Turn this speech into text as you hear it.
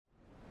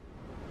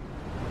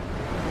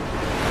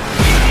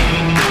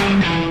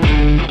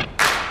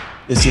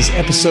This is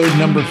episode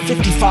number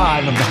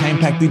 55 of the High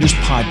Impact Leaders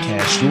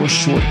Podcast, your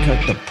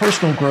shortcut to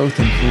personal growth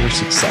and career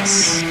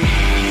success.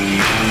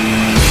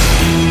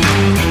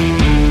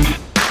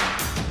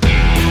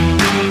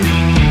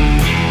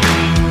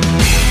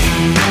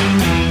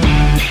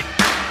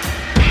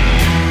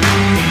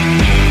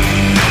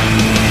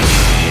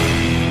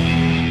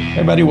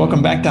 Everybody,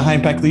 welcome back to High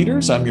Impact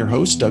Leaders. I'm your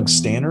host, Doug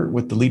Stannard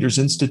with the Leaders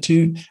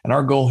Institute. And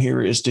our goal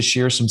here is to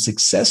share some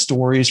success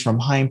stories from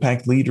high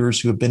impact leaders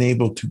who have been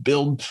able to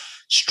build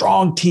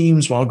strong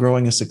teams while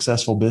growing a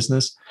successful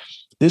business.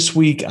 This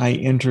week, I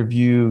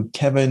interview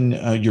Kevin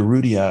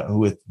Urrutia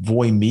with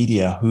Voi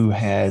Media,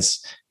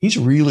 he's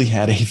really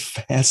had a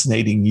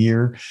fascinating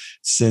year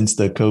since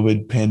the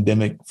COVID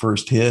pandemic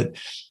first hit.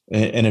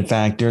 And in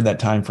fact, during that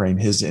time frame,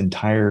 his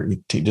entire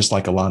team, just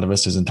like a lot of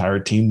us, his entire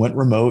team went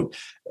remote.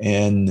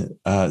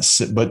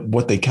 But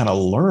what they kind of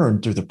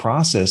learned through the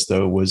process,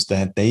 though, was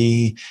that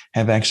they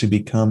have actually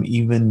become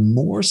even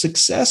more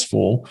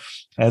successful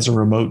as a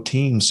remote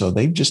team. So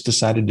they've just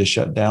decided to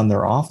shut down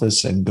their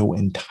office and go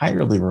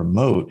entirely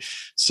remote.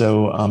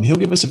 So he'll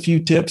give us a few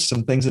tips,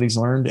 some things that he's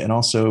learned, and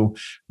also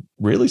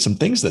really some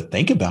things to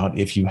think about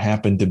if you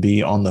happen to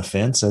be on the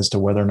fence as to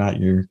whether or not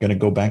you're going to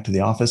go back to the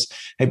office.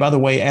 Hey, by the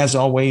way, as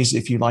always,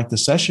 if you like the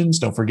sessions,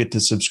 don't forget to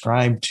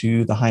subscribe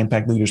to the High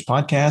Impact Leaders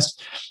Podcast.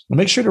 And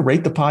make sure to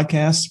rate the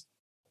podcast.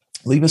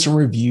 Leave us a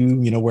review,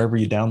 wherever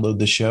you download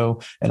the show.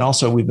 And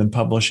also, we've been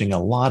publishing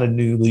a lot of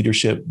new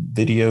leadership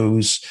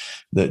videos,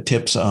 the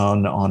tips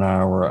on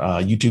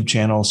our YouTube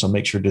channel. So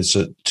make sure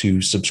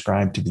to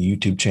subscribe to the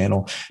YouTube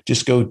channel.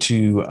 Just go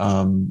to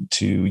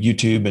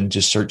YouTube and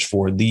just search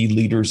for The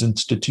Leaders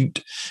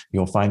Institute.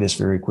 You'll find us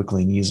very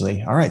quickly and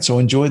easily. All right. So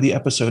enjoy the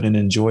episode and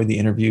enjoy the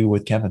interview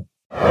with Kevin.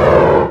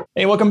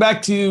 Hey, welcome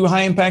back to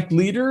High Impact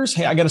Leaders.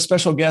 Hey, I got a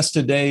special guest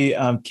today,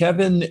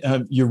 Kevin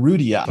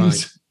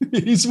Urrutia.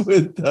 He's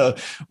with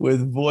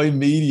Voi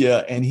Media,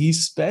 and he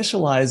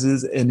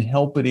specializes in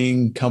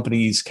helping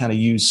companies kind of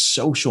use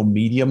social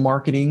media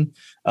marketing,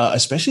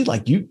 especially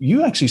like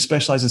you actually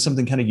specialize in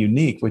something kind of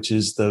unique, which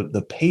is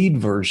the paid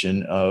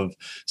version of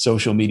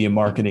social media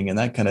marketing and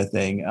that kind of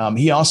thing.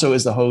 He also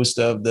is the host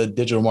of the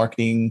Digital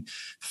Marketing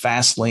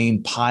Fast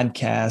Lane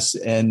podcast.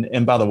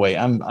 And by the way,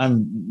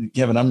 I'm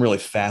Kevin, I'm really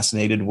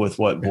fascinated with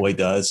what Voi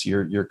does,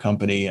 your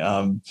company.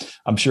 I'm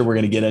sure we're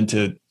going to get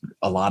into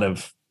a lot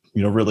of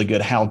really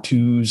good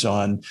how-tos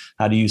on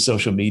how to use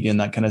social media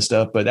and that kind of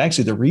stuff. But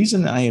actually, the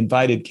reason I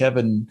invited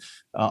Kevin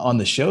on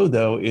the show,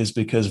 though, is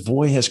because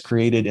Voi has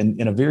created,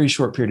 in a very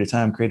short period of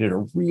time, created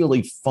a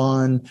really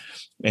fun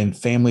and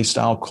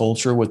family-style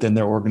culture within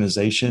their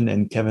organization.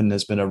 And Kevin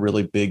has been a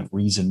really big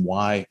reason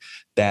why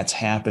that's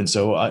happened.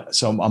 So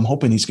I'm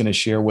hoping he's going to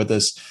share with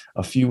us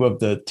a few of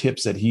the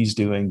tips that he's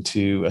doing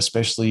to,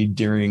 especially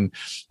during,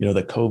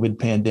 the COVID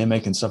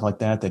pandemic and stuff like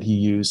that he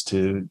used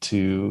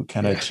to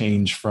kind of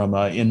change from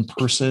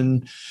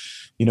in-person,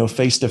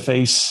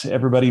 face-to-face,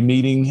 everybody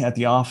meeting at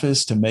the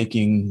office to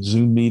making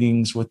Zoom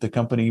meetings with the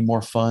company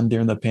more fun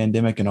during the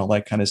pandemic and all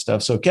that kind of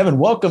stuff. So Kevin,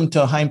 welcome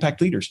to High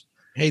Impact Leaders.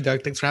 Hey,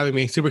 Doug, thanks for having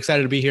me. Super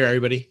excited to be here,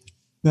 everybody.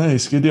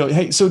 Nice. Good deal.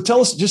 Hey, so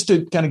tell us, just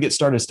to kind of get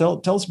started,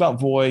 tell us about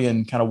Voi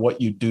and kind of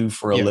what you do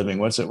for a living.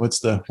 What's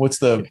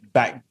the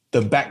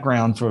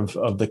background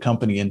of the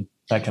company and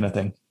that kind of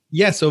thing?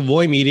 Yeah. So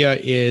Voi Media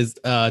is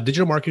a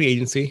digital marketing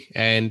agency,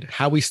 and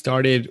how we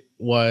started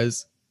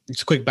was,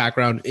 just a quick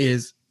background,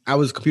 is I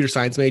was a computer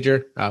science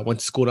major, went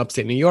to school in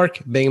upstate New York,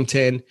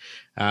 Binghamton,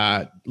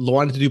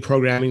 wanted to do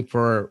programming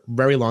for a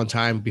very long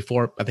time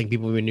before I think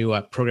people even knew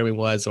what programming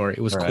was, or it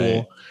was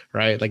cool,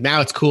 right? Like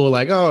now it's cool.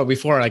 Like,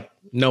 before, like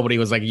nobody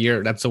was like,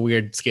 that's a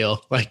weird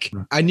skill. Like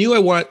I knew I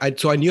wanted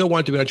to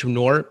be an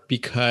entrepreneur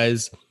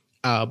because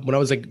when I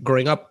was like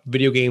growing up,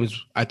 video games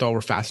I thought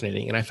were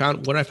fascinating.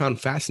 And what I found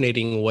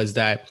fascinating was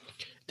that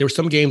there were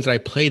some games that I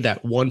played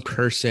that one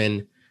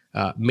person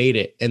made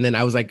it. And then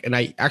I was like, and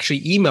I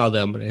actually emailed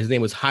them. His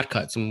name was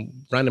Hotcut, some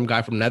random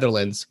guy from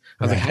Netherlands.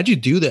 I was like, how'd you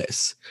do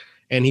this?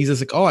 And he's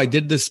just like, I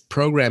did this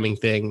programming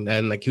thing.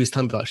 And like, he was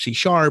telling me about C#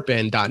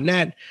 and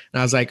 .NET. And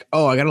I was like,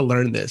 I got to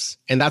learn this.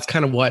 And that's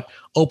kind of what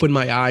opened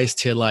my eyes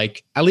to,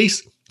 like, at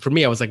least for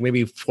me, I was like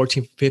maybe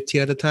 14,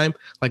 15 at the time.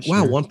 Like,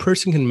 wow, one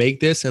person can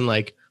make this and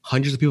like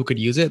hundreds of people could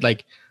use it.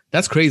 Like,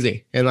 that's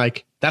crazy. And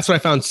like, that's what I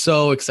found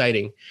so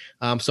exciting.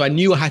 So I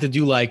knew I had to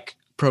do like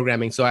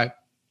programming. So I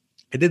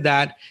did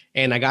that,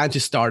 and I got into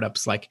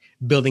startups, like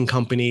building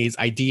companies,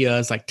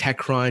 ideas like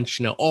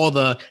TechCrunch, all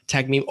the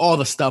technique, all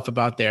the stuff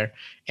about there.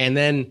 And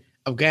then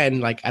again,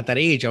 like at that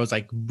age, I was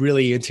like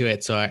really into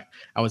it. So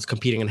I was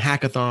competing in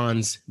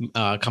hackathons,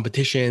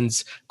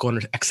 competitions, going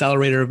to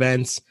accelerator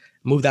events,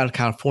 moved out of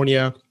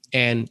California.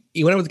 And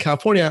when I was in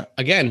California,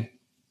 again,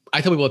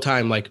 I tell people all the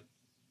time, like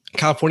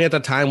California at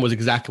that time was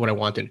exactly what I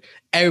wanted.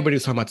 Everybody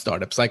was talking about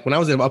startups. Like when I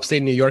was in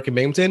upstate New York in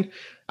Binghamton,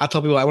 I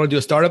tell people I want to do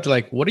a startup. They're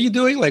like, "What are you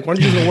doing? Like, why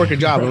don't you just work a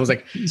job?" And I was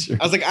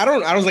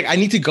like, I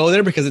need to go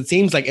there because it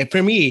seems like,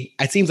 for me,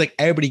 it seems like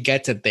everybody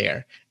gets it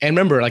there. And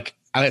remember, like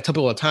I tell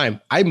people all the time,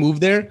 I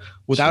moved there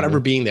without ever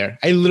being there.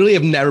 I literally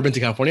have never been to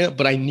California,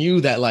 but I knew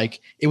that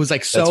like it was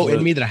like so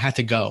in me that I had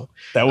to go.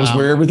 That was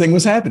where everything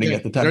was happening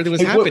at the time. Everything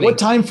was happening. What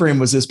time frame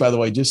was this, by the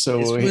way? Just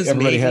so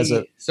everybody has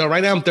a. So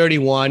right now I'm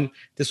 31.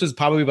 This was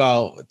probably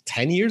about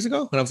 10 years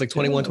ago when I was like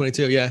 21,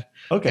 22. Yeah.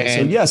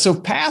 Okay. So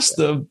past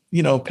the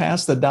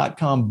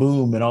 .com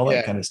boom and all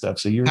that kind of stuff.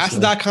 So you're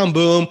past the .com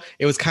boom.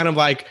 It was kind of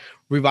like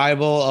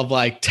revival of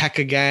like tech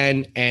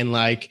again. And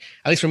like,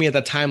 at least for me at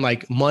that time,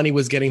 like money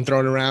was getting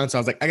thrown around. So I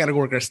was like, I got to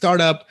work at a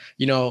startup.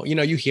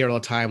 You hear all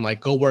the time,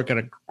 like go work at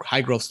a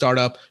high growth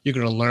startup. You're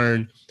going to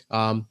learn.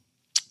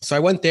 So I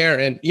went there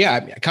and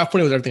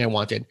California was everything I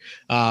wanted.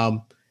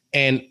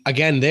 And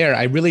again, there,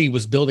 I really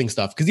was building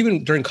stuff because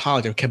even during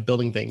college, I kept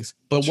building things.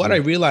 But what I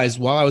realized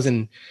while I was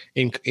in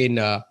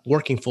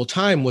working full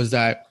time was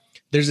that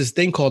there's this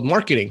thing called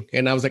marketing.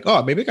 And I was like,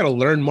 oh, maybe I got to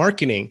learn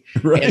marketing.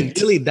 Right. And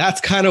really,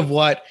 that's kind of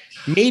what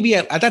maybe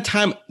at that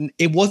time,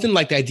 it wasn't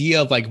like the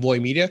idea of like Voy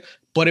Media,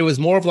 but it was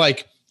more of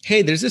like,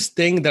 hey, there's this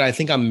thing that I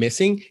think I'm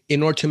missing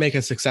in order to make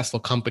a successful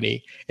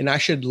company. And I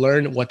should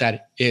learn what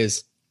that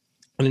is.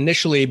 And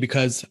initially,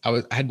 because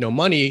I had no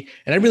money,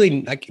 and I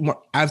really like,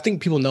 I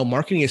think people know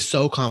marketing is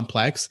so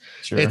complex.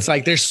 Sure. It's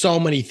like there's so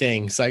many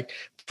things. Like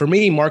for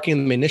me,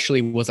 marketing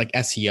initially was like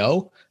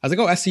SEO. I was like,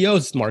 oh, SEO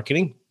is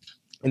marketing,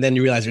 and then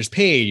you realize there's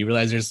paid. You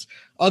realize there's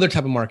other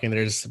type of marketing.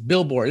 There's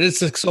billboard.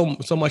 It's like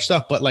so much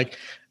stuff. But like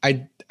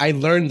I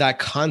learned that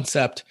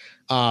concept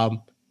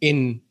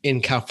in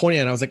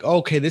California, and I was like, oh,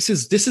 okay, this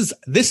is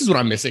what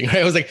I'm missing. Right?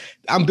 I was like,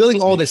 I'm building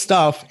all this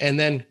stuff, and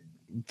then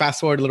fast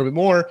forward a little bit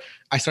more,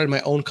 I started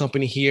my own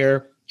company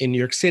here in New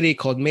York City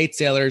called Maid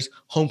Sailors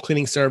Home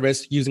Cleaning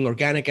Service using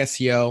organic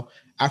SEO.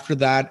 After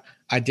that,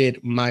 I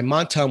did my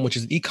Montum, which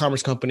is an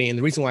e-commerce company. And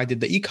the reason why I did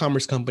the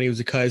e-commerce company was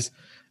because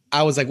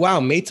I was like,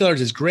 wow, Maid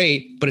Sailors is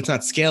great, but it's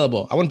not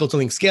scalable. I want to build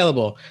something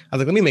scalable. I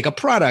was like, let me make a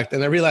product.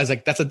 And I realized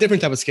like that's a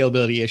different type of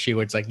scalability issue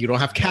where it's like you don't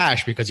have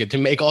cash because you have to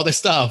make all this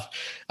stuff.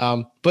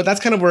 But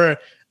that's kind of where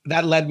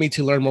that led me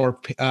to learn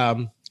more.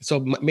 So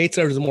Maid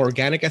Sailors is more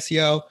organic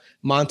SEO.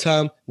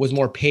 Montum was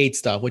more paid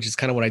stuff, which is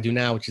kind of what I do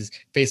now, which is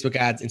Facebook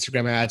ads,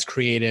 Instagram ads,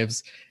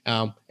 creatives.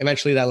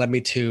 Eventually that led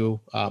me to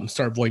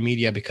start Voy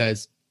Media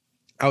because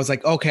I was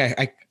like, okay,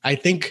 I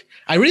think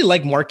I really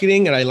like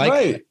marketing and I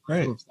like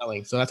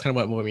selling. So that's kind of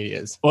what Voy Media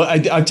is. Well,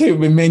 I tell you,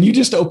 man, you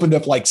just opened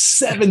up like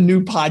 7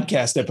 new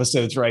podcast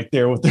episodes right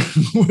there with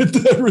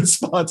the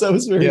response. That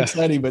was very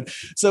exciting. But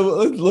so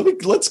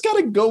let's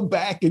kind of go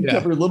back and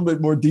cover a little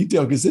bit more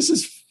detail because this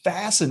is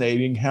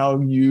fascinating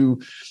how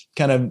you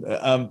kind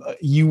of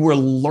you were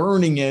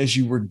learning as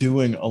you were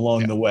doing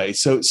along the way.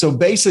 So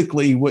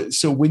basically,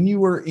 when you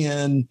were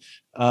in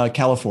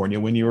California,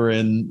 when you were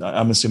in,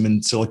 I'm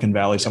assuming Silicon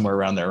Valley, somewhere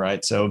around there,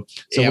 right? So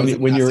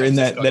when you were in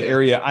that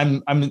area,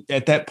 I'm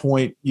at that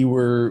point,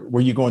 were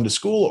you going to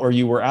school or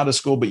you were out of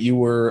school, but you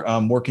were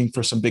working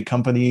for some big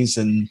companies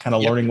and kind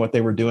of learning what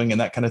they were doing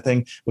and that kind of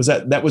thing? Was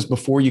that was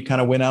before you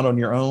kind of went out on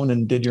your own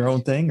and did your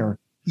own thing, or?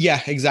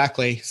 Yeah,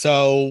 exactly.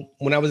 So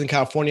when I was in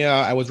California,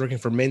 I was working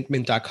for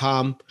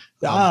mint.com.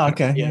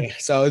 Okay. Yeah.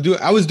 So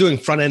I was doing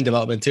front end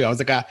development too. I was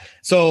like,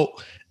 so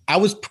I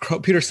was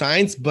computer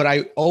science, but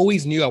I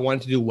always knew I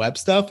wanted to do web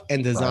stuff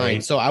and design.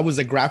 Right. So I was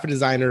a graphic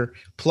designer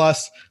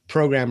plus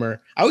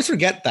programmer. I always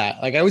forget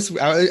that. Like I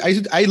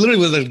literally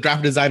was a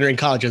graphic designer in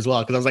college as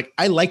well. Cause I was like,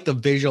 I like the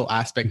visual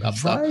aspect of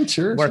stuff.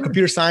 Where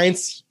computer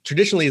science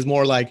traditionally is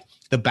more like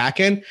the back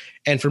end.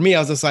 And for me, I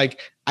was just like,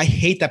 I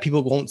hate that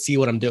people won't see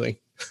what I'm doing.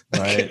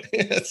 Right.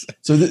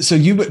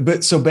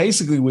 So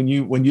basically when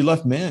you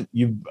left Mint,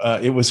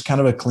 it was kind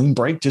of a clean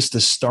break just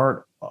to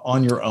start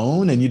on your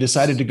own, and you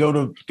decided to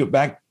go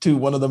back to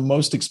one of the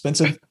most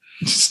expensive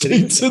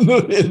states in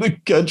the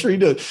country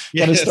to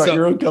kind of start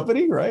your own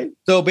company, right?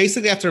 So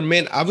basically after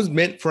Mint, I was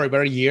Mint for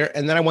about a year,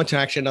 and then I went to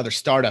actually another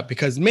startup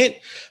because Mint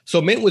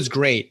was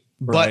great,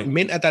 but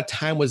Mint at that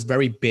time was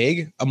very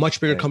big, a much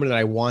bigger company than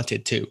I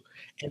wanted to.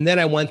 And then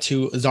I went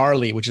to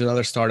Zarly, which is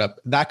another startup.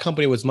 That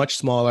company was much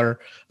smaller.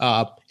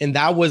 And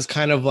that was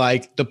kind of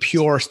like the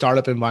pure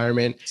startup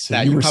environment. So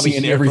that you were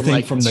seeing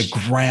everything from the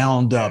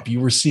ground up.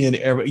 You were seeing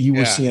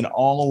seeing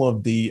all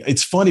of the,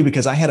 it's funny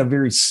because I had a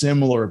very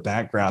similar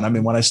background. I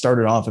mean, when I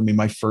started off,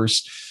 my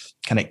first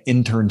kind of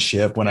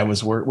internship when I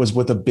was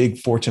with a big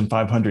Fortune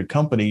 500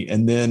 company.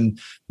 And then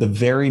the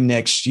very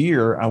next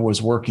year I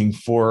was working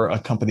for a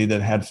company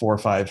that had 4 or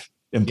 5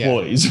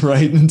 employees.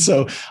 Right. And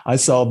so I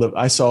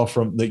saw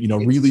from the,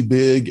 really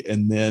big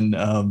and then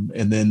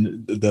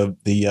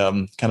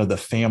the kind of the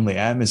family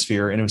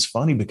atmosphere. And it was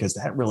funny because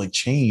that really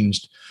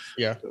changed.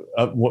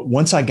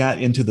 Once I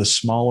got into the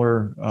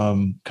smaller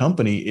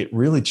company, it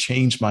really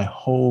changed my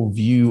whole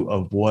view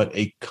of what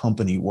a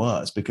company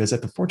was, because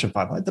at the Fortune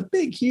 500, the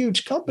big,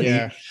 huge company,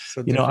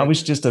 I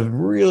was just a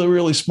really,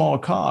 really small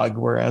cog.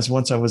 Whereas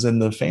once I was in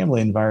the family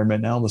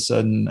environment, now all of a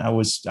sudden I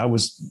was,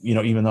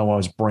 even though I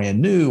was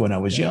brand new and I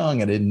was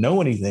young, I didn't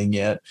know anything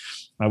yet,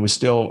 I was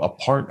still a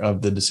part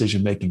of the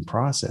decision-making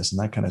process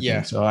and that kind of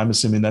thing. So I'm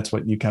assuming that's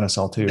what you kind of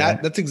saw too.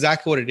 That's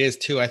exactly what it is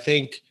too. I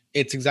think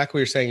it's exactly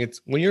what you're saying.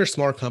 It's when you're a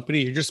small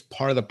company, you're just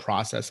part of the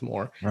process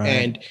more.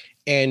 Right.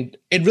 And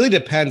it really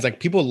depends.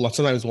 Like people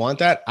sometimes want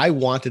that. I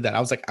wanted that.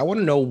 I was like, I want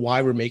to know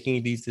why we're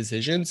making these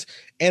decisions.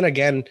 And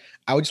again,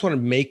 I would just want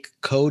to make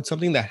code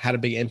something that had a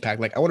big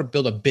impact. Like I want to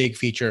build a big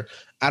feature.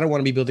 I don't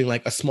want to be building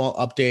like a small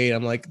update.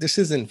 I'm like, this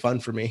isn't fun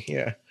for me.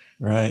 Yeah.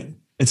 Right.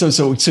 And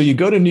so you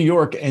go to New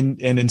York and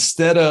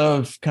instead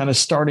of kind of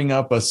starting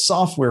up a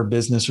software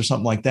business or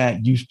something like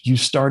that, you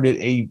started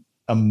a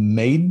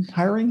maid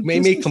hiring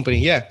Maid company.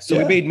 Yeah. So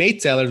we made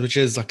Maid Sailors, which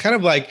is kind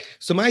of like,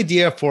 so my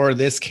idea for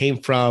this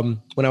came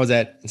from when I was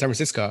in San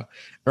Francisco.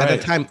 At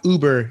the time,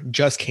 Uber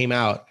just came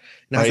out.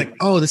 And I was like,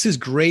 oh, this is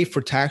great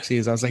for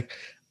taxis. I was like,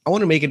 I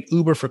want to make an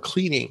Uber for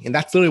cleaning. And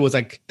that's literally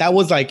that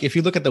was like, if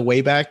you look at the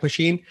Wayback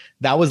Machine,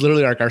 that was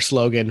literally like our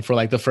slogan for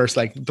like the first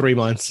like 3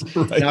 months.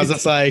 Right. And I was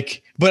just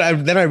like,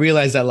 then I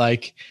realized that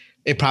like,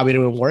 it probably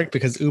didn't work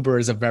because Uber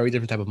is a very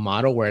different type of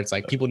model where it's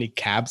like people need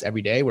cabs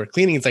every day, where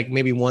cleaning is like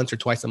maybe once or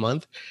twice a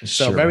month.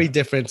 So very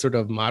different sort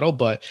of model,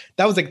 but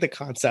that was like the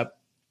concept.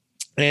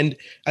 And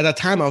at that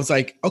time I was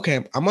like,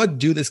 okay, I'm going to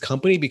do this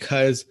company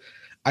because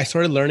I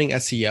started learning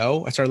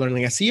SEO. I started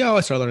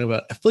learning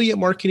about affiliate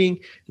marketing.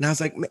 And I was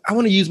like, I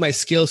want to use my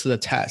skills to the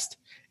test.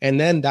 And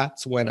then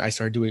that's when I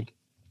started doing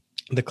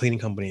the cleaning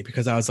company,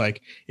 because I was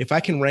like, if I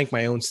can rank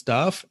my own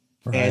stuff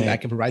and I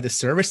can provide the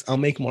service, I'll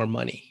make more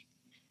money.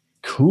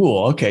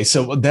 Cool. Okay.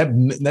 So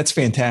that's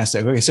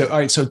fantastic. Okay. So, all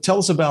right. So tell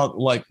us about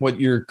like what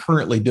you're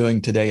currently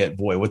doing today at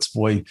Voy. What's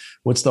Voy?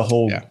 What's the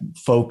whole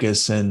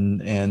focus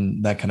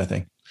and that kind of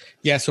thing?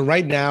 Yeah. So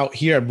right now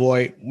here at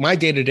Voy, my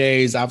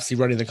day-to-day is obviously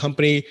running the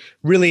company.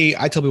 Really,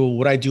 I tell people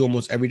what I do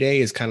almost every day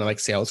is kind of like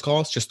sales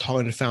calls, just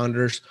talking to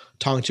founders,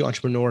 talking to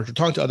entrepreneurs, or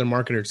talking to other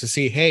marketers to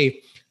see,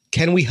 hey,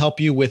 can we help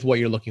you with what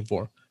you're looking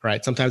for?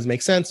 Right. Sometimes it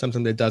makes sense.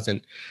 Sometimes it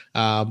doesn't.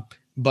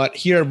 But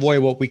here at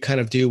Voy, what we kind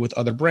of do with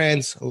other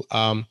brands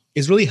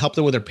is really help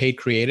them with their paid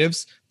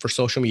creatives for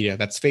social media.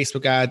 That's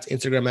Facebook ads,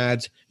 Instagram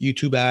ads,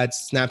 YouTube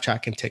ads,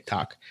 Snapchat, and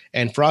TikTok.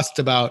 And for us, it's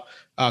about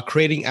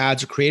creating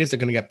ads or creatives that are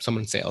going to get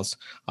someone sales.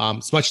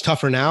 It's much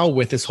tougher now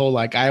with this whole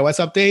like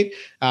iOS update,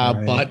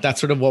 but that's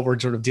sort of what we're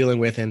sort of dealing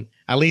with. And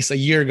at least a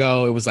year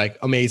ago, it was like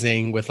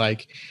amazing with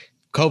like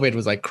COVID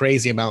was like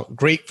crazy amount,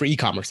 great for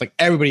e-commerce. Like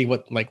everybody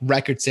with like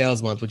record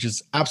sales month, which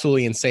is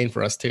absolutely insane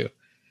for us too.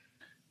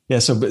 Yeah.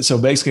 So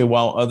basically,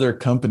 while other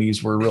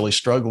companies were really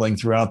struggling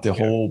throughout the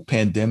whole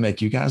pandemic,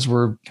 you guys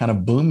were kind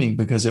of booming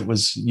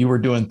because you were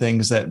doing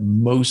things that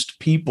most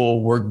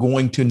people were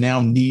going to now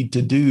need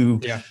to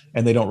do,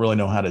 and they don't really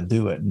know how to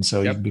do it. And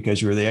so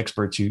because you were the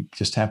experts, you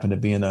just happened to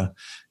be in a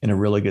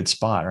really good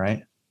spot,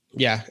 right?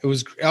 Yeah. It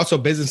was also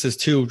businesses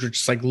too,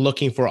 just like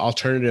looking for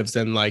alternatives,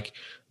 and like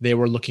they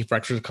were looking for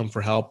extras to come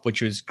for help,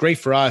 which was great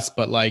for us.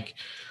 But like,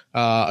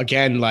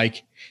 again,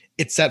 like,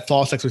 it set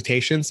false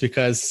expectations,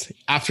 because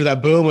after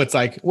that boom, it's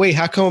like, wait,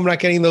 how come I'm not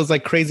getting those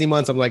like crazy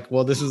months? I'm like,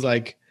 well, this is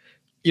like,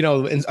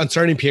 an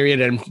uncertain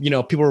period, and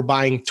people were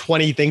buying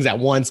 20 things at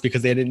once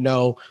because they didn't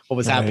know what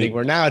was happening.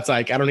 Where now it's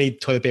like, I don't need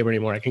toilet paper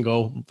anymore. I can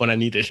go when I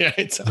need it.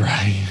 Right. So,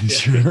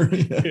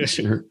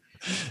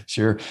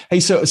 Sure. Hey,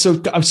 so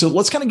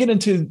let's kind of get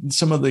into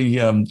some of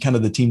the kind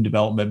of the team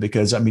development,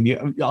 because I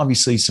mean,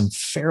 obviously some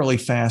fairly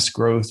fast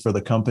growth for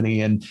the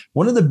company, and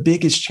one of the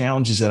biggest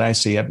challenges that I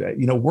see,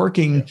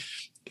 working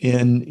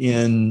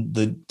in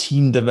the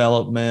team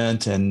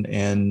development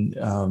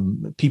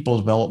and people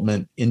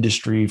development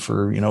industry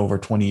for over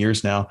 20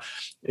 years now,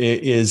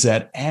 is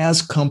that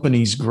as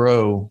companies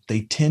grow,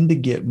 they tend to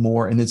get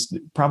more, and it's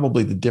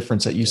probably the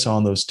difference that you saw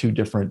in those two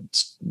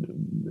different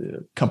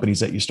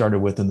companies that you started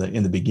with in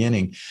the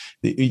beginning.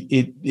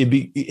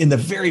 In the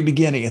very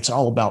beginning, it's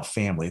all about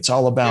family. It's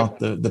all about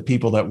the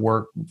people that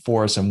work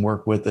for us and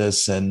work with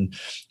us, and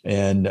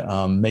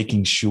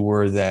making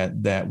sure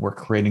that we're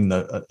creating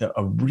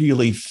a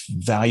really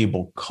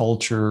valuable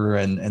culture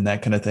and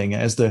that kind of thing.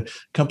 As the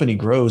company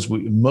grows,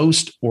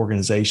 most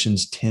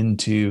organizations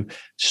tend to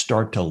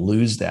start to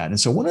lose that. And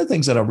so one of the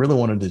things that I really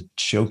wanted to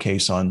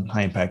showcase on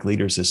High Impact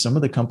Leaders is some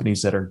of the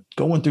companies that are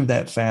going through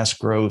that fast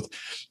growth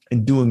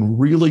and doing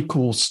really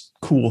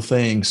cool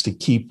things to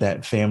keep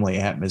that family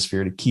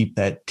atmosphere, to keep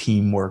that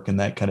teamwork and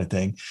that kind of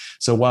thing.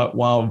 So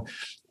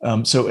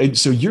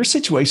so your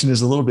situation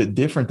is a little bit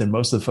different than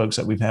most of the folks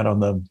that we've had on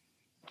the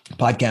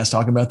podcast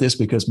talking about this,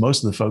 because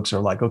most of the folks are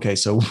like, okay,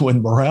 so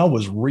when morale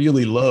was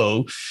really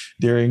low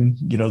during,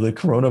 the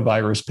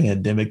coronavirus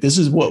pandemic, this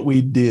is what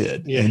we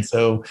did. Yeah. And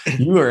so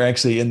you were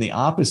actually in the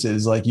opposite,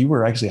 is like you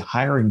were actually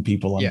hiring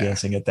people, I'm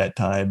guessing, at that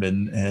time,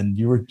 and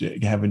you were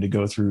having to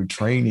go through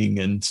training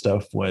and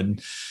stuff when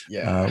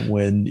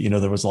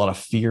there was a lot of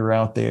fear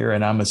out there.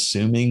 And I'm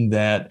assuming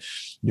that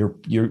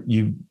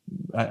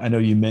I know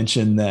you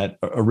mentioned that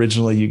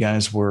originally you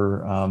guys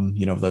were,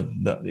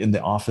 in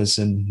the office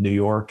in New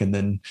York, and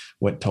then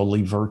went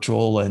totally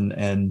virtual.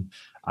 And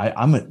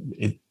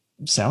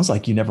sounds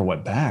like you never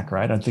went back,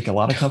 right? I think a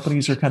lot of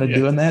companies are kind of Yeah.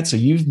 doing that. So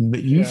you've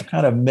Yeah.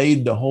 kind of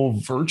made the whole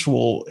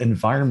virtual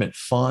environment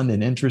fun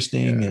and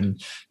interesting Yeah.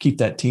 and keep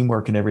that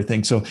teamwork and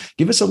everything. So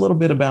give us a little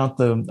bit about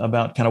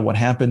kind of what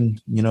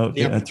happened,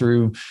 Yep.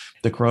 through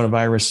the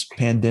coronavirus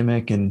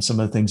pandemic and some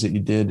of the things that you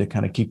did to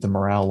kind of keep the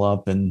morale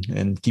up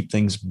and keep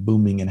things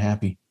booming and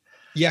happy.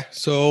 Yeah.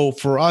 So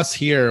for us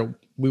here,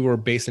 we were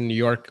based in New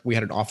York. We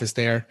had an office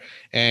there,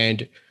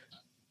 and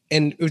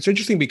it was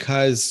interesting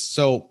because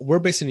so we're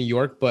based in New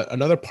York, but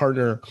another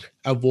partner,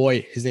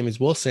 Avoy, his name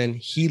is Wilson.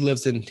 He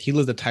lives in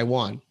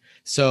Taiwan.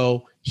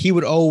 So he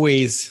would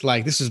always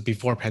like, this was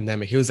before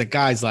pandemic. He was like,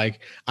 guys, like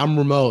I'm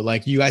remote.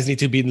 Like you guys need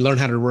to learn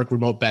how to work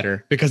remote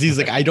better, because he's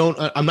like,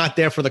 I'm not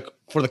there for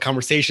the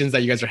conversations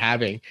that you guys are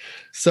having.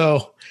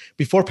 So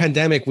before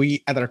pandemic,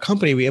 we at our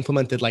company, we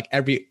implemented like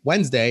every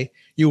Wednesday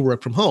you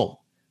work from home,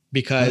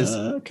 because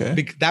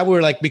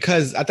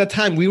because at that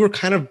time we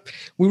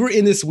were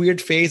in this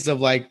weird phase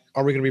of like,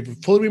 are we going to be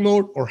fully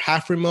remote or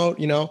half remote,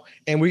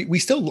 and we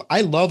still,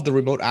 I love the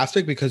remote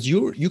aspect because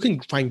you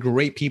can find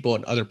great people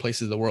in other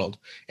places of the world.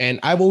 And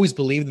I've always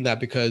believed in that,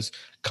 because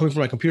coming from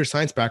my computer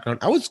science background,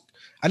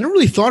 I never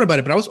really thought about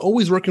it, but I was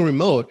always working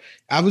remote.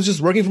 I was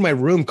just working from my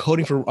room,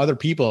 coding for other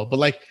people. But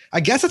like, I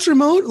guess it's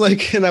remote.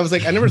 Like, and I was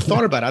like, I never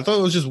thought about it. I thought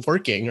it was just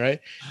working, right?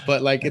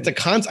 But like, it's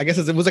a I guess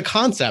it was a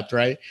concept,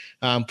 right?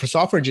 For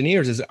software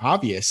engineers, is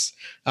obvious.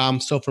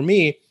 So for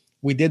me,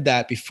 we did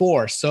that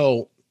before.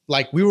 So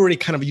like, we were already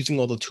kind of using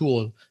all the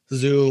tools,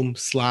 Zoom,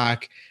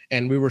 Slack,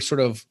 and we were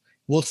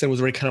Wilson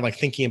was already kind of like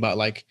thinking about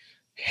like,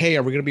 hey,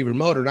 are we going to be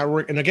remote or not?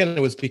 And again,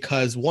 it was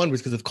because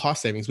of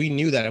cost savings. We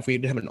knew that if we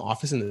didn't have an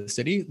office in the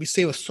city, we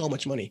save us so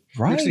much money.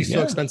 Right. New York City's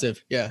so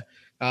expensive. Yeah.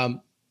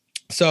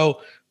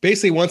 So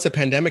basically, once the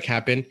pandemic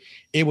happened,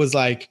 it was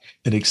like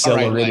it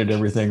accelerated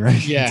everything,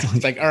 right? Yeah.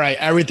 It's like, all right,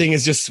 everything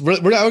is just we're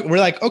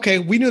like, okay,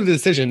 we knew the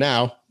decision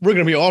now. We're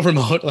going to be all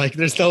remote. Like,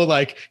 there's no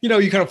like, you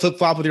kind of flip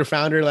flop with your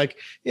founder. Like,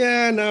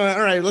 yeah, no,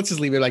 all right, let's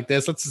just leave it like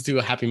this. Let's just do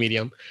a happy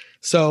medium.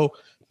 So,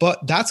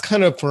 but that's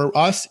kind of, for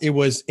us, it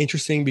was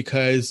interesting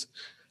because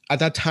at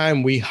that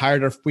time we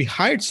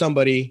hired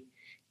somebody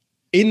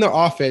in the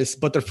office,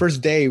 but their first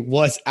day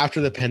was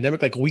after the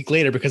pandemic, like a week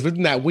later, because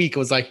within that week it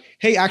was like,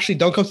 hey, actually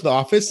don't come to the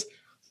office,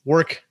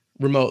 work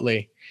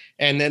remotely.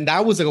 And then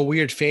that was like a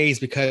weird phase,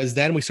 because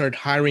then we started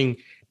hiring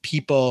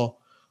people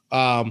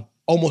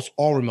almost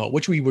all remote,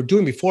 which we were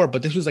doing before,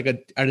 but this was like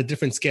at a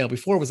different scale.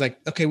 Before it was like,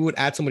 okay, we would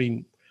add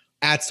somebody,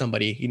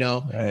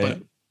 right.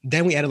 But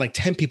then we added like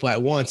 10 people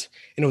at once,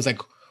 and it was like,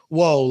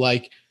 whoa,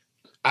 like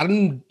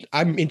I'm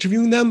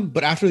interviewing them,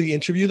 but after you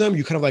interview them,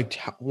 you kind of like,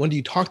 when do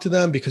you talk to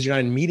them? Because you're not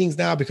in meetings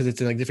now, because it's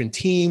in like different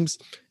teams.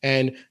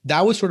 And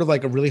that was sort of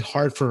like a really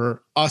hard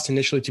for us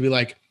initially to be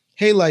like,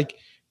 hey, like,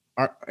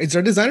 is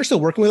our designer still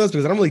working with us?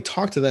 Because I don't really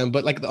talk to them,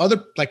 but like the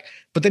other, like,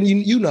 but then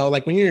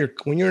like when you're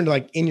in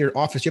like in your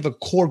office, you have a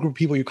core group of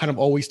people you kind of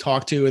always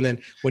talk to. And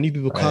then when new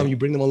people come, you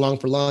bring them along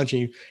for lunch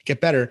and you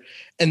get better.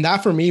 And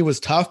that for me was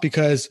tough,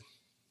 because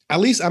at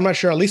least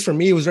for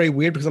me, it was very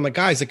weird, because I'm like,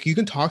 guys, like you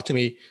can talk to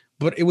me.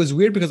 But it was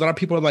weird because a lot of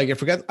people are like, I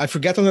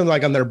forget them,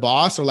 like I'm their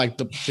boss or like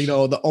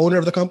the owner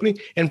of the company.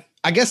 And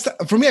I guess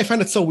for me, I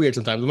find it so weird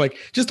sometimes. I'm like,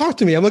 just talk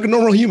to me. I'm like a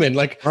normal human.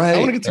 Like, I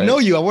want to get to know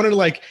you. I want to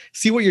like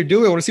see what you're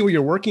doing. I want to see what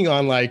you're working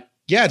on. Like,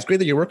 yeah, it's great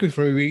that you're working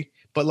for me,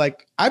 but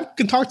like, I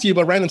can talk to you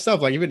about random stuff.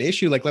 Like, if you have an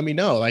issue, like, let me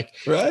know. Like,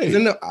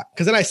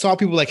 because then I saw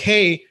people like,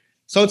 hey,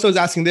 so-and-so is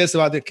asking this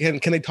about can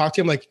they talk to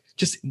you? I'm like,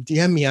 just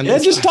DM me on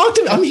this. Just talk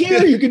to me. I'm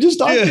here. You can just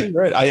talk to me.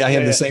 Right. I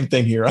have the same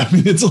thing here. I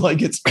mean, it's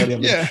funny. I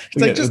mean, it's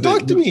like, just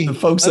talk to me. The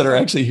folks that are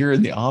actually here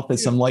in the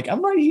office, I'm like,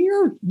 I'm right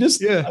here.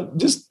 Just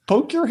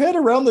poke your head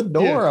around the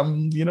door.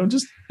 I'm,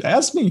 just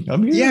ask me.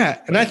 I'm here.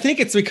 Yeah. And I think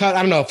it's because,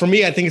 I don't know, for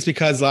me, I think it's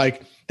because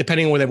like,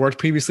 depending on where they worked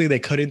previously, they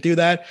couldn't do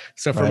that.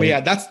 So for me,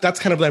 that's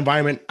kind of the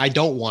environment I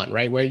don't want,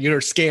 right? Where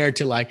you're scared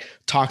to like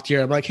talk to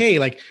I'm like, hey,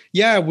 like,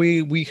 yeah,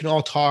 we can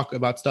all talk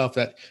about stuff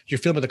that you're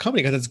feeling with the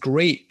company, because it's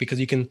great, because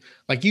you can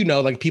like,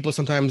 like people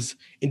sometimes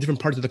in different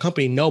parts of the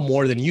company know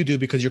more than you do,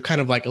 because you're kind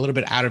of like a little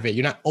bit out of it.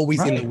 You're not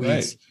always in the weeds.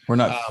 Right. We're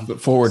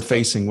not forward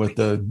facing with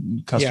the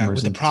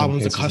customers, with the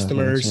problems of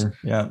customers.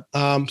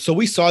 So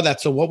we saw that.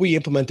 So what we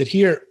implemented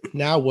here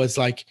now was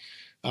like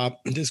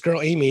this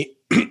girl, Amy,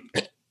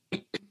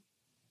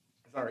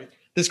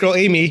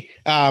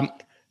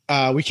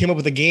 we came up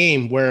with a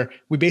game where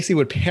we basically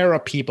would pair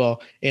up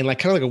people in like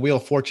kind of like a Wheel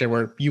of Fortune,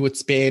 where you would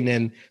spin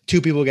and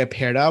two people get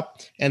paired up.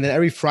 And then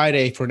every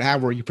Friday for an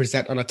hour, you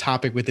present on a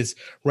topic with this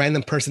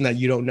random person that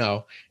you don't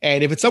know.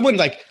 And if it's someone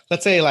like,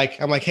 let's say like,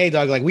 I'm like, hey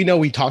Doug, like we know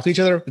we talk to each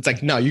other. It's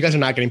like, no, you guys are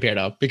not getting paired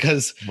up,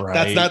 because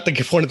that's not the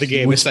point of the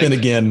game. We spin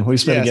again.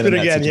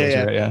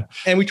 Yeah.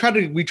 And we try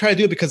to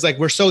do it because like,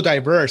 we're so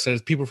diverse.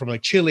 There's people from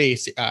like Chile,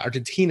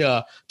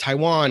 Argentina,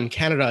 Taiwan,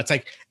 Canada. It's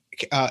like,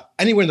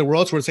 anywhere in the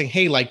world. So we're saying,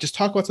 hey, like just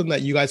talk about something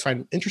that you guys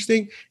find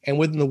interesting, and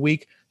within the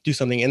week do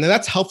something. And then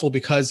that's helpful,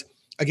 because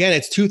again,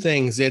 it's two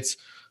things. It's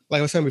like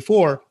I was saying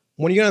before,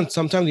 when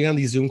sometimes you get on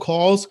these Zoom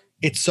calls,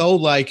 it's so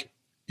like,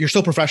 you're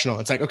so professional.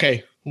 It's like,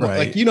 okay,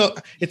 like,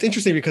 it's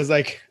interesting because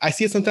like I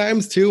see it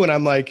sometimes too. And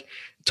I'm like,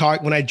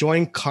 when I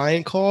join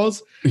client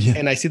calls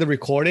and I see the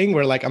recording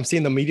where like I'm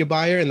seeing the media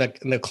buyer and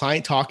the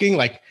client talking,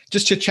 like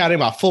just chit chatting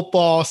about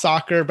football,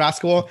 soccer,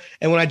 basketball.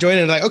 And when I join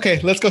in, like, okay,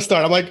 let's go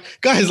start. I'm like,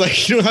 guys,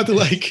 like you don't have to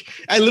like,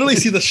 I literally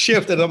see the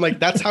shift and I'm like,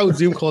 that's how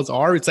Zoom calls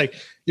are. It's like,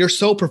 you're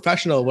so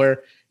professional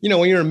where,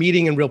 when you're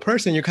meeting in real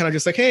person, you're kind of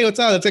just like, hey, what's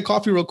up? Let's get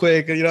coffee real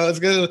quick. Let's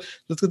go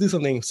do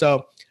something.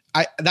 So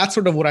that's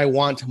sort of what I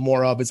want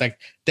more of, is like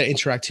the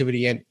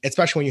interactivity. And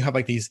especially when you have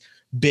like these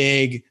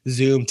big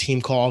Zoom team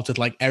calls with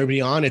like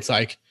everybody on, it's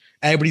like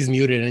everybody's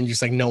muted and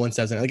just like no one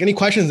says it. Like any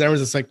questions,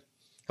 everyone's just like,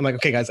 I'm like,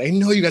 okay, guys, I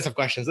know you guys have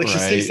questions. Like,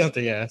 just say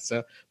something. Yeah.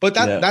 So, but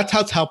that's how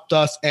it's helped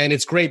us. And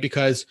it's great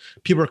because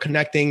people are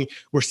connecting.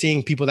 We're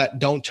seeing people that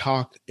don't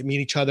talk,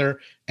 meet each other.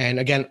 And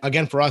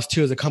again, for us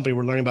too, as a company,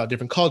 we're learning about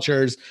different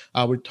cultures.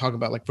 We're talking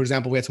about, like, for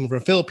example, we had someone from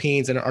the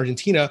Philippines and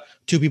Argentina,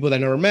 two people that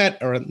never met,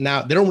 or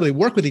now they don't really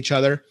work with each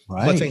other.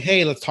 Right. But saying,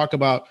 hey, let's talk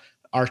about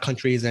our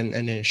countries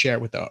and share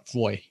it with the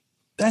VOI.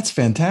 That's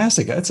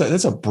fantastic.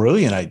 That's a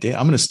brilliant idea.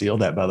 I'm going to steal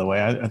that, by the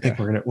way. I think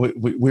we're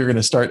going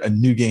to start a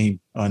new game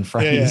on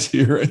Fridays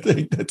here. I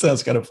think that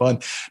sounds kind of fun.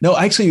 No,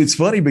 actually, it's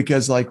funny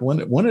because like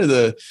when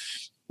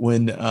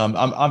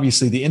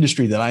obviously the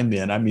industry that I'm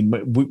in, I mean,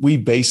 we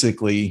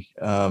basically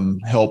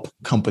help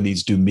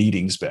companies do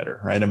meetings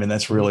better, right? I mean,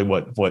 that's really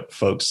what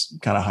folks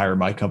kind of hire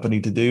my company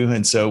to do.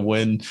 And so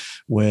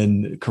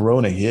when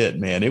Corona hit,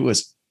 man, it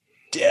was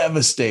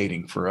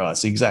devastating for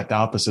us. The exact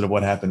opposite of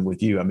what happened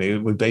with you. I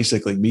mean, we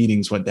basically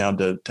meetings went down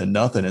to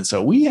nothing. And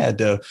so we had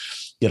to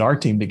get our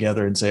team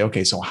together and say,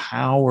 okay, so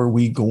how are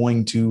we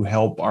going to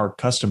help our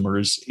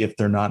customers if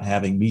they're not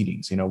having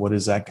meetings? What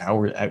is that?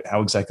 How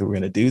exactly we're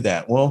going to do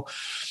that? Well,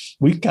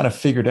 we kind of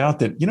figured out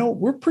that,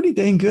 we're pretty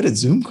dang good at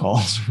Zoom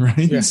calls, right?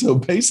 Yeah. So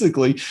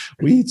basically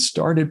we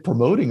started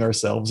promoting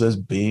ourselves as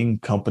being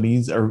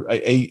companies or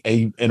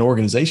an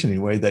organization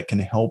anyway that can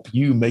help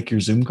you make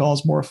your Zoom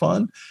calls more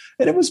fun.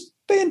 And it was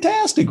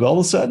fantastic. All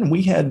of a sudden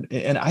we had,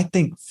 and I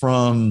think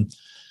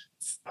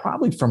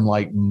probably from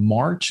like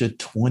March of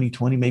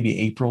 2020, maybe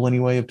April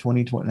anyway of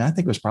 2020. And I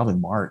think it was probably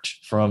March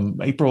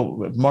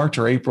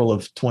or April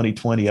of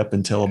 2020 up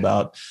until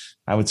about,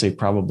 I would say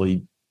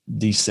probably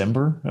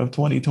December of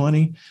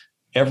 2020,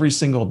 every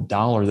single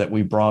dollar that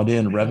we brought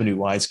in revenue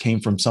wise came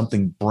from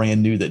something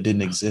brand new that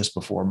didn't exist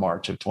before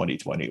March of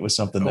 2020. It was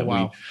something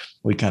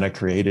we kind of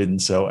created.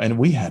 And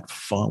we had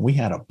fun. We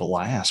had a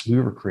blast. We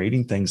were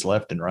creating things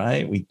left and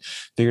right. We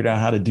figured out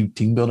how to do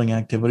team building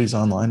activities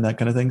online, that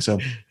kind of thing. So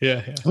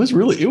it was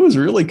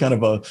really kind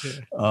of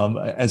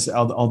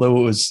although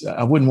it was,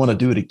 I wouldn't want to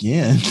do it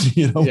again,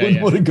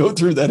 wouldn't want to go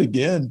through that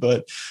again,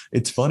 but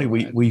it's funny.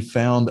 We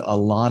found a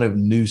lot of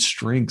new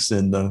strengths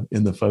in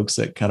the folks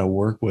that kind of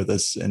work with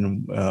us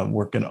and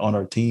working on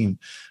our team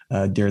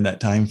during that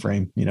time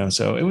frame,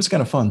 so it was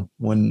kind of fun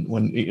when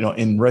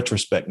in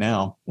retrospect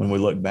now, when we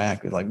look back,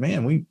 we're like,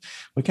 man, we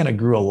kind of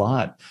grew a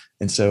lot.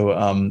 And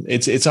so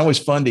it's always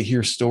fun to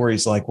hear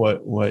stories like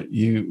what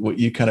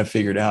you kind of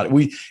figured out.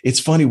 It's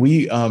funny.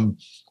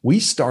 We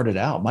started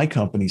out, my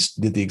company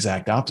did the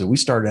exact opposite. We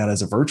started out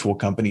as a virtual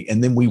company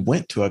and then we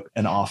went to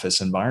an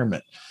office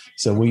environment.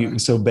 So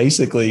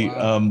basically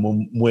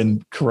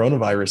when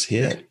coronavirus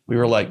hit, we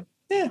were like,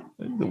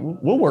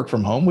 we'll work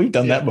from home. We've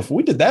done that before.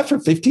 We did that for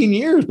 15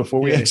 years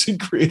before we actually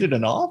created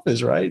an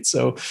office, right?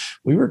 So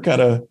we were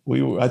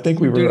I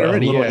think we were a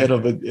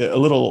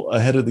little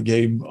ahead of the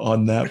game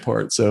on that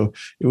part. So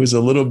it was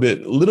a little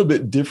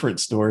bit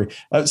different story.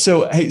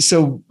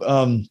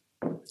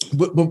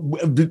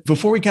 But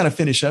before we kind of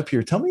finish up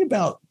here, tell me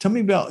about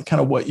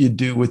kind of what you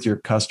do with your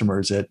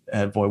customers at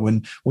VOI.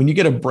 When you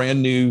get a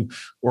brand new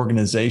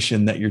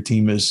organization that your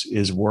team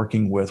is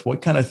working with,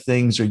 what kind of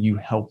things are you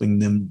helping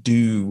them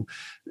do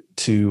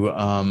to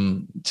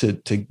kind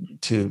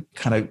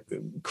of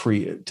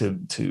create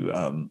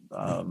kind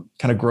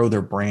of grow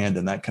their brand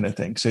and that kind of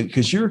thing? So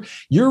because your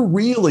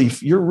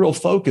real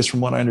focus, from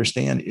what I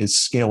understand, is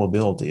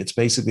scalability. It's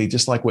basically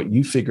just like what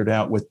you figured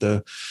out with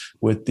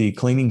the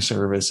cleaning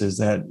service, is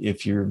that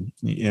if you're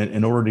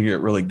in order to get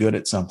really good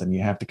at something,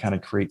 you have to kind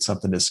of create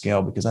something to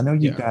scale. Because I know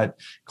you've got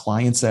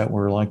clients that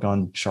were like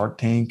on Shark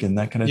Tank and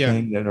that kind of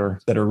thing that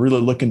are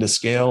really looking to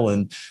scale,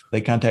 and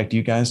they contact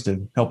you guys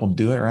to help them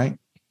do it, right?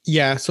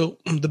 Yeah. So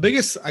the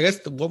biggest, I guess,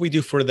 what we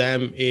do for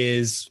them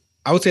is,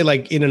 I would say,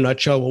 like, in a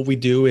nutshell, what we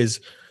do is,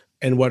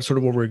 and what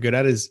we're good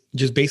at, is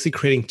just basically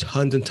creating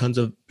tons and tons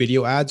of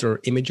video ads or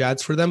image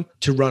ads for them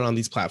to run on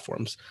these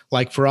platforms.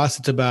 Like for us,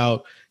 it's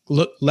about,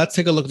 let's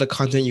take a look at the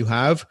content you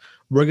have.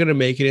 We're going to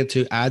make it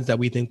into ads that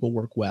we think will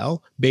work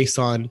well based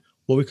on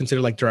what we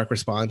consider like direct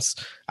response.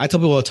 I tell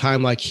people all the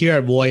time, like here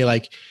at VOI,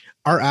 like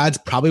our ads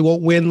probably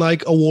won't win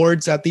like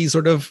awards at these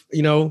sort of,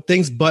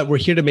 things, but we're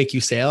here to make you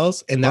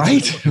sales. And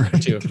that's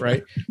right. Too,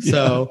 right? Yeah.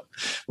 So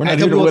we're not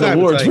here to win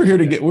awards. Like, we're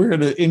here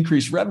to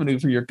increase revenue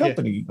for your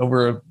company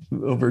over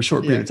a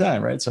short period of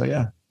time. Right. So,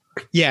 yeah.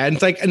 Yeah. And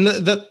it's like, and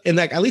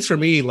like, at least for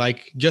me,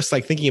 like, just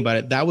like thinking about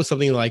it, that was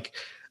something like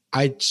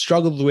I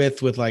struggled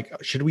with like,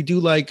 should we do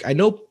like, I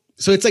know.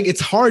 So it's like, it's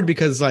hard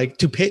because like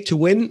to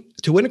win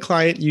a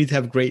client, you need to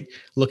have great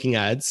looking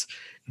ads.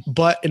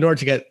 But in order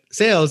to get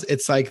sales,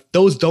 it's like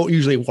those don't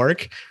usually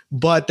work.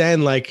 But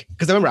then like,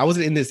 because I remember I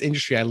wasn't in this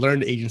industry, I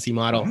learned the agency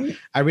model. Right.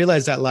 I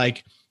realized that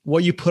like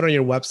what you put on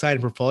your website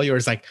and portfolio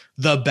is like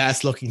the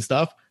best looking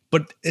stuff,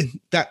 but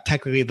that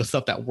technically the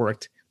stuff that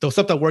worked. The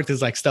stuff that worked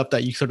is like stuff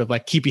that you sort of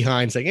like keep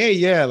behind saying, hey,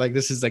 yeah, like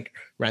this is like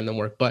random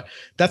work. But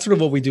that's sort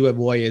of what we do at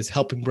Voy, is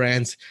helping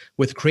brands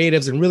with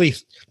creatives and really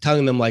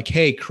telling them like,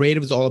 hey,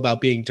 creative is all about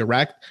being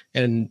direct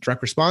and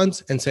direct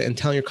response, and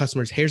telling your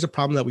customers, here's a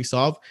problem that we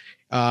solve.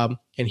 And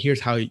here's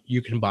how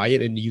you can buy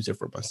it and use it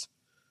from us.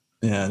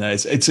 Yeah,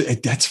 nice.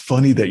 That's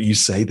funny that you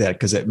say that,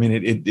 because I mean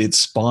it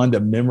spawned a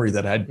memory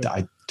that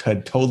I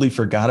had totally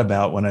forgot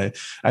about. When I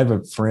have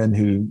a friend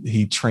who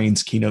he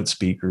trains keynote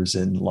speakers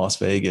in Las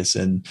Vegas,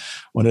 and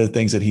one of the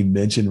things that he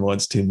mentioned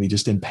once to me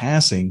just in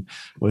passing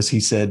was he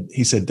said,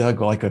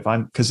 Doug, like if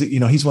I'm, because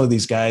he's one of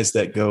these guys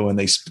that go and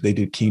they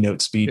do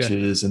keynote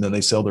speeches, and then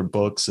they sell their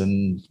books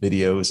and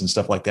videos and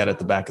stuff like that at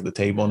the back of the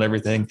table and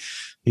everything.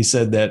 He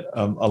said that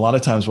a lot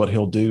of times what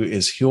he'll do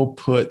is he'll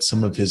put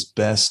some of his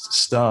best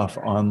stuff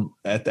on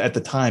at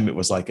the time. It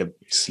was like a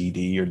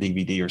CD or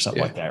DVD or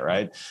something like that,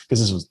 right? Because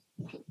this was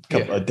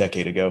a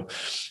decade ago.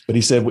 But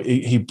he said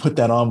he put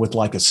that on with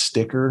like a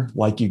sticker,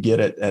 like you get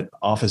at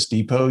Office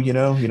Depot,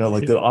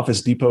 like the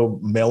Office Depot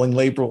mailing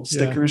label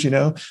stickers,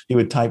 he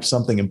would type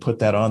something and put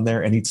that on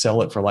there, and he'd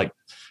sell it for like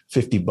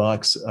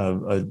 $50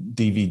 a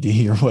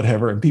DVD or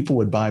whatever. And people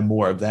would buy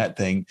more of that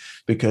thing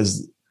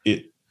because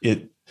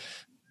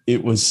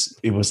it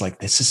was like,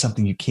 this is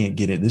something you can't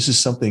get it. This is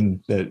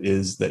something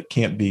that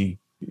can't be,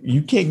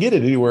 you can't get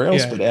it anywhere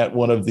else but at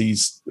one of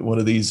these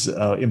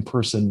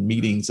in-person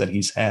meetings that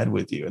he's had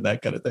with you and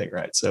that kind of thing.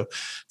 Right. So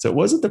it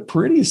wasn't the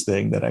prettiest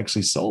thing that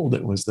actually sold.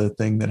 It was the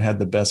thing that had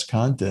the best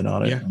content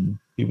on it. Yeah. And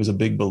he was a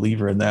big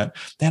believer in that.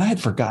 And I had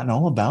forgotten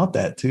all about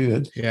that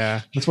too.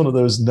 Yeah. That's one of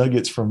those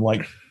nuggets from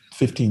like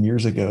 15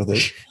 years ago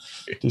that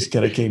just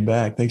kind of came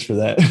back. Thanks for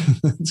that.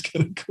 It's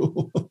kind of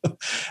cool.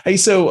 Hey,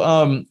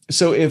 so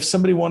if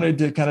somebody wanted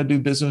to kind of do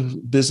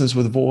business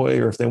with Voy,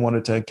 or if they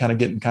wanted to kind of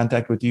get in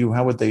contact with you,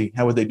 how would they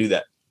do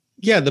that?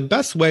 Yeah, the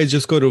best way is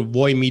just go to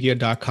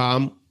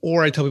voymedia.com,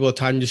 or I tell people all the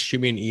time, just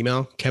shoot me an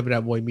email,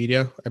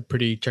 Kevin@voymedia.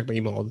 I check my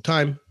email all the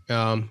time.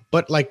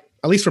 But like,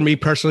 at least for me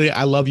personally,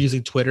 I love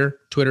using Twitter,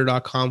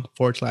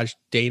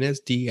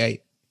 twitter.com/Danest,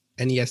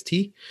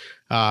 DANEST.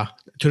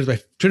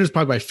 Twitter's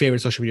probably my favorite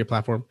social media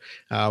platform,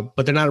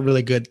 but they're not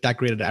really that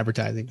great at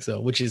advertising. So,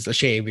 which is a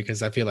shame,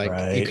 because I feel like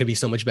it could be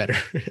so much better.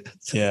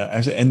 So.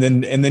 Yeah, and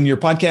then your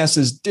podcast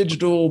is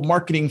Digital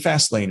Marketing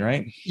Fastlane,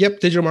 right? Yep,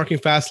 Digital Marketing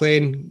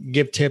Fastlane.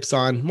 Give tips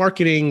on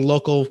marketing,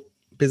 local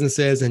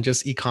businesses, and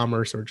just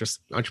e-commerce or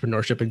just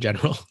entrepreneurship in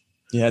general.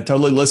 Yeah,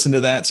 totally listen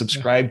to that.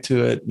 Subscribe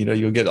to it.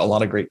 You'll get a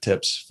lot of great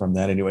tips from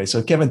that anyway.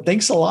 So, Kevin,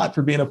 thanks a lot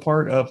for being a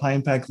part of High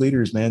Impact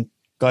Leaders, man.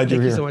 Glad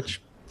you're here. Thank you so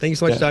much. Thank you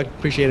so much, Doug.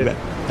 Appreciate it.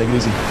 Take it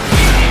easy.